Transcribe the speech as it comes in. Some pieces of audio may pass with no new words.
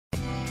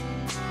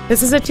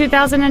This is a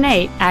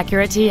 2008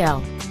 Acura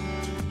TL.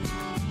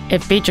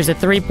 It features a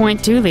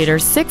 3.2-liter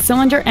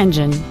six-cylinder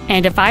engine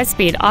and a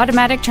 5-speed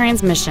automatic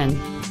transmission.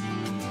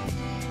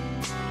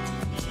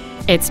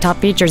 Its top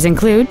features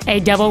include a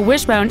double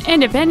wishbone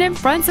independent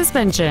front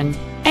suspension,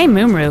 a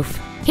moonroof,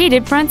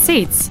 heated front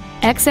seats,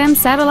 XM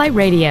satellite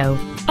radio,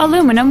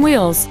 aluminum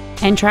wheels,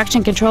 and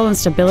traction control and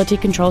stability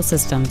control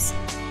systems.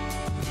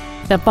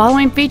 The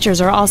following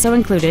features are also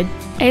included: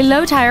 a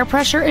low tire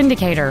pressure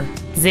indicator,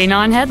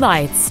 xenon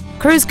headlights,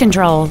 cruise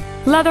control,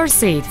 leather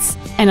seats,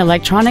 an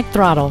electronic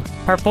throttle,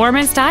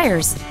 performance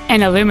tires,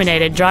 an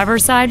illuminated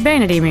driver's side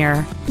vanity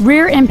mirror,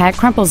 rear impact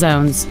crumple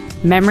zones,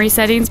 memory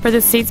settings for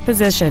the seat's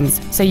positions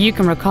so you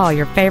can recall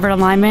your favorite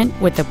alignment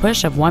with the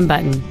push of one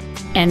button.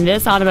 And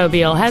this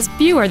automobile has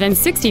fewer than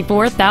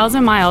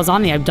 64,000 miles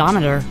on the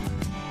odometer.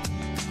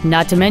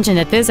 Not to mention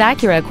that this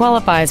Acura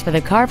qualifies for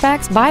the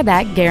Carfax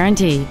buyback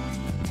guarantee.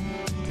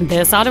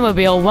 This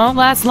automobile won't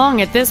last long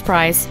at this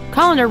price.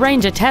 Call and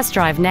arrange a test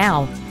drive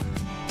now.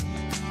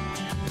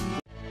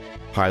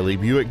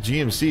 Hiley Buick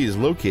GMC is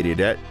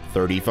located at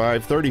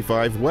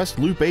 3535 West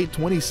Loop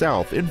 820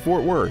 South in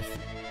Fort Worth.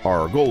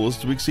 Our goal is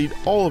to exceed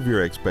all of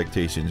your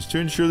expectations to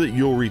ensure that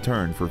you'll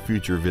return for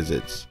future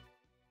visits.